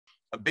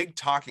a big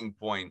talking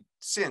point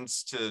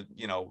since, to,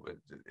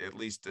 at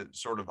least a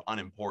sort of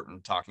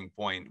unimportant talking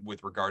point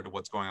with regard to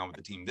what's going on with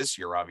the team this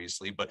year,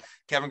 obviously. But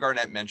Kevin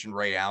Garnett mentioned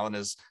Ray Allen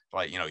as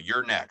like,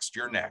 you're next.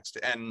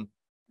 And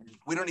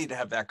we don't need to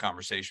have that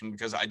conversation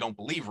because I don't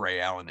believe Ray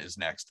Allen is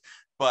next.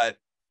 But,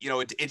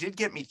 it did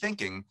get me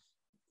thinking,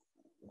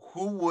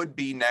 who would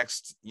be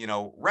next,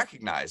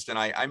 recognized? And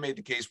I made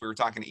the case, we were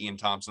talking to Ian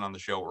Thompson on the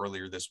show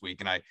earlier this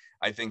week. And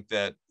I think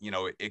that,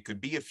 it could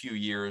be a few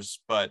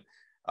years, but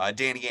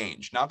Danny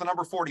Ainge, not the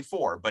number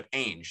 44, but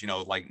Ainge,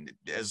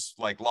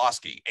 like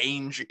Losky,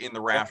 Ainge in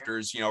the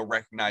rafters,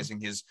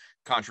 recognizing his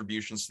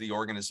contributions to the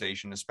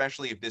organization,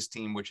 especially if this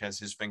team, which has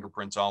his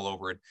fingerprints all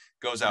over it,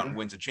 goes out and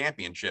wins a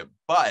championship.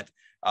 But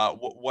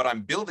what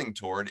I'm building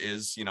toward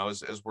is,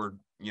 as we're,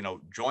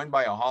 joined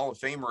by a Hall of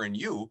Famer in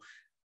you,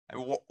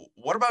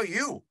 what about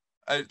you?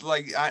 I'm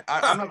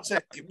not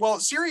saying, well,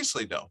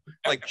 seriously though,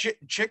 like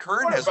Chick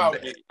Hearn has,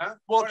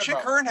 Chick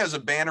Hearn has a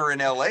banner in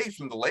LA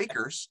from the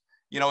Lakers.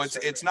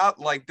 It's not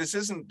like this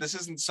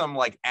isn't some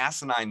like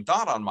asinine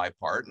thought on my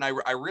part. And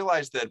I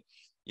realized that,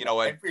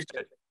 I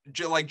appreciate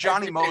it. Like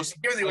Johnny Most,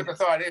 really what the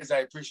thought is, I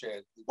appreciate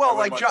it. Well,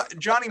 like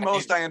Johnny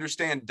Most, I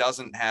understand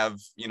doesn't have,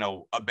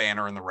 a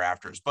banner in the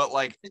rafters, but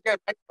like,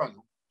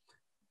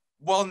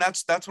 well, and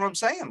that's what I'm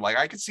saying. Like,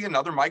 I could see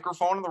another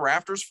microphone in the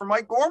rafters for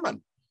Mike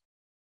Gorman.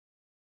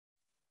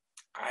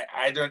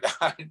 I don't know.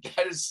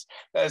 That is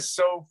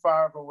so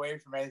far away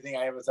from anything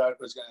I ever thought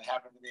was going to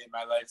happen to me in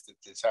my life that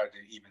it's hard to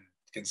even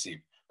conceive.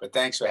 But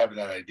thanks for having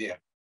that idea.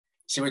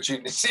 See what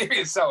you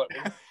sell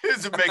it.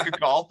 Is it make a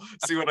call?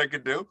 See what I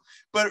can do.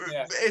 But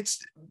yeah.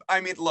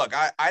 Look,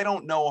 I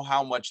don't know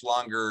how much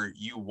longer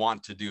you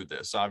want to do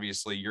this.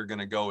 Obviously, you're going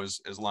to go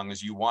as long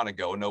as you want to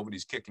go.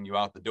 Nobody's kicking you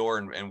out the door,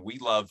 and we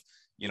love,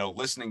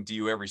 listening to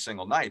you every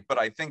single night. But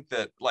I think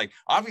that, like,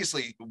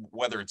 obviously,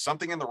 whether it's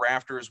something in the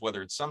rafters,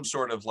 whether it's some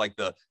sort of like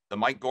the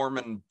Mike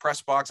Gorman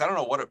press box, I don't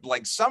know what,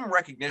 like some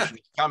recognition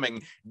is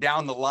coming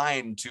down the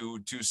line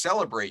to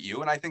celebrate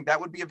you. And I think that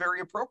would be a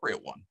very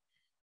appropriate one.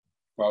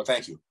 Well,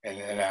 thank you.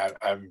 And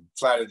I'm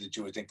flattered that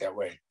you would think that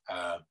way.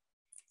 I'll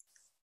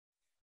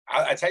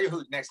tell you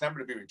who's next number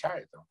to be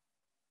retired, though.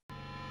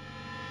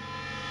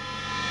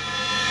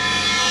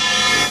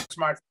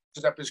 Smart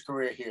finishes up his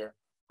career here,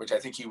 which I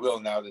think he will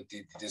now that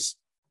this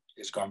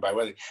is gone by.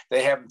 Whether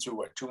they have him through,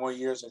 what, 2 more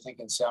years, I think,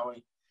 in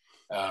salary.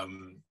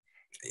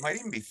 It might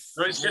even be. He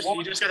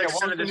just got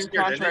extended this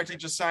year, contract he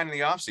just signed in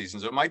the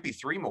offseason, so it might be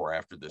 3 more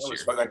after this year.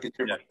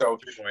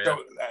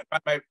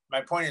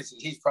 My point is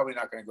that he's probably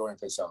not going to go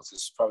anyplace else.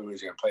 This is probably where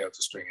he's going to play out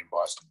the string in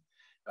Boston.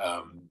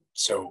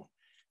 So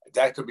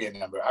that could be a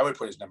number. I would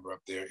put his number up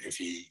there if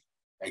he,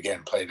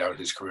 again, played out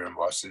his career in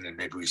Boston, and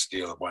maybe we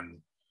steal one,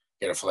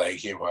 get a flag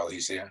here while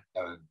he's there,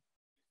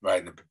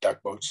 riding the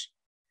duck boats.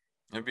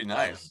 It'd be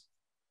nice.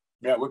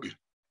 Yeah, it would be.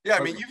 Yeah, I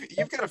mean,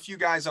 you've got a few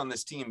guys on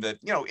this team that,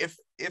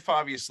 if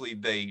obviously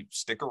they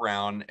stick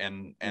around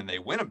and they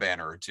win a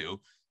banner or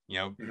two,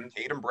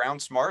 Tatum, Brown,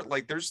 Smart,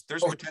 like there's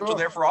potential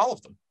there for all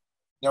of them.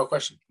 No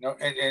question. No,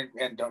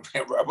 and don't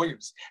forget Rob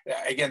Williams.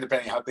 Again,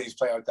 depending on how things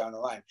play out down the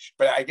line.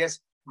 But I guess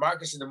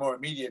Marcus is the more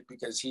immediate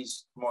because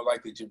he's more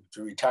likely to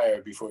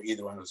retire before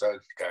either one of those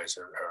other guys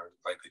are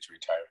likely to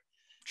retire.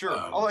 Sure.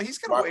 Although he's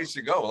got a ways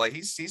to go. Like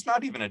he's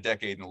not even a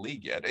decade in the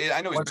league yet.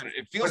 I know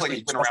it feels like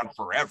he's been around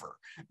forever,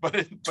 but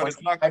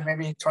it's not.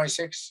 Maybe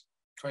 26,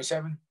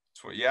 27.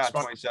 Yeah,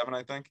 27,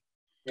 I think.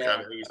 Yeah, I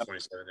think he's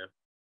 27.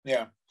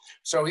 Yeah.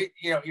 So you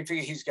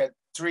figure he's got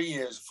 3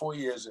 years, 4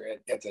 years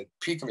at the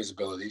peak of his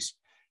abilities,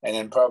 and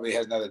then probably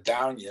has another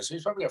down year. So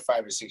he's probably got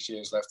 5 or 6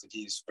 years left that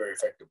he's a very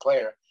effective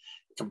player.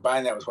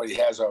 Combine that with what he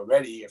has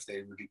already. If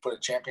they would put a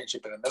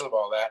championship in the middle of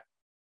all that,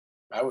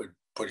 I would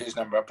put his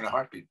number up in a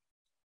heartbeat.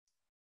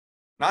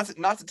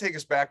 Not to take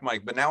us back,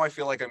 Mike, but now I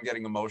feel like I'm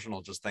getting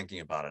emotional just thinking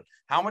about it.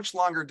 How much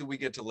longer do we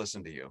get to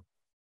listen to you?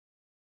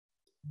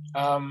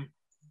 A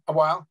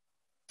while.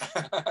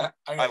 I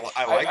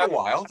like a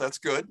while. That's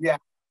good. Yeah,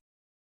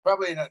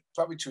 probably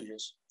 2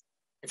 years.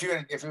 If you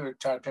were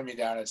trying to pin me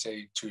down, I'd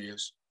say 2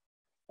 years.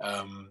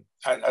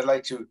 I'd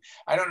like to.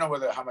 I don't know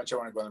how much I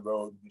want to go on the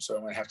road, so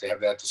I'm going to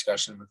have that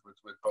discussion with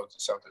both the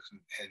Celtics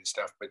and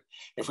stuff. But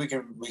if we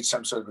can reach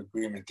some sort of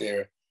agreement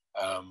there,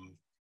 I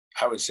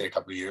would say a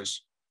couple of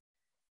years.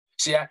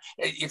 See,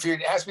 if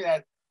you'd asked me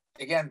that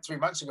again 3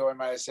 months ago, I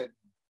might have said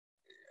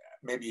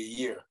maybe a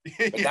year.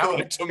 But now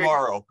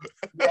tomorrow.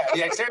 Yeah,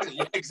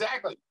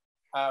 exactly.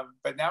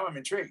 But now I'm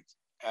intrigued.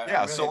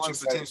 Yeah, really so long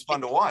as the team's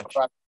fun to watch.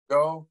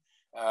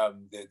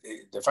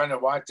 They're fun to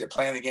watch. They're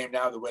playing the game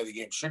now the way the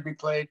game should be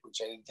played,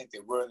 which I didn't think they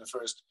were in the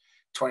first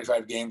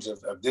 25 games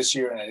of this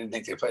year, and I didn't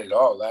think they played at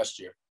all last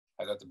year.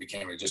 I thought they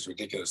became just a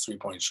ridiculous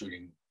 3-point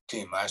shooting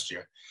team last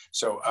year.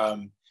 So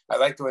I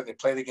like the way they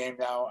play the game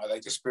now. I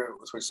like the spirit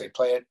with which they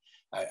play it.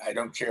 I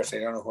don't care if they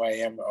don't know who I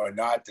am or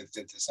not.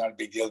 It's not a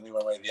big deal to me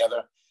one way or the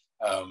other.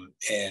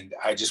 And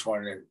I just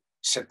want to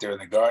sit there in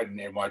the garden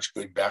and watch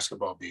good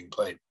basketball being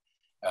played.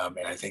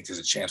 And I think there's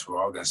a chance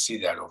we're all going to see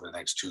that over the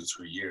next 2-3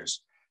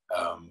 years.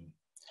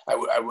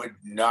 I would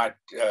not.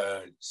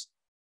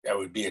 I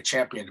would be a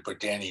champion to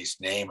put Danny's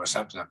name or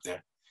something up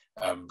there.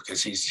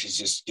 because he's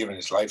just given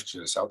his life to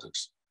the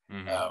Celtics.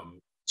 Mm-hmm.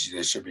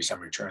 There should be some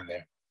return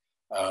there.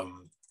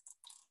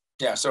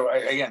 Yeah. So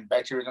again,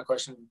 back to your original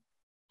question,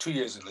 2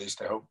 years at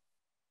least, I hope.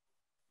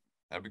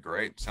 That'd be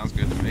great. Sounds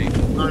good to me.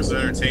 Sounds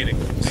entertaining.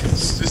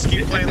 Just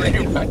keep playing like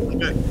you're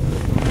good.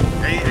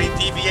 Any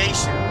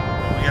deviation,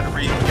 we got to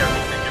rethink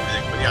everything.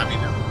 But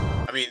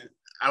yeah, I mean,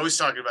 I was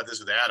talking about this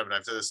with Adam, and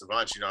I've said this a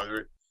bunch.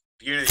 The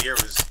beginning of the year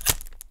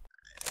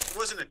it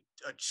wasn't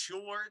a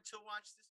chore to watch this.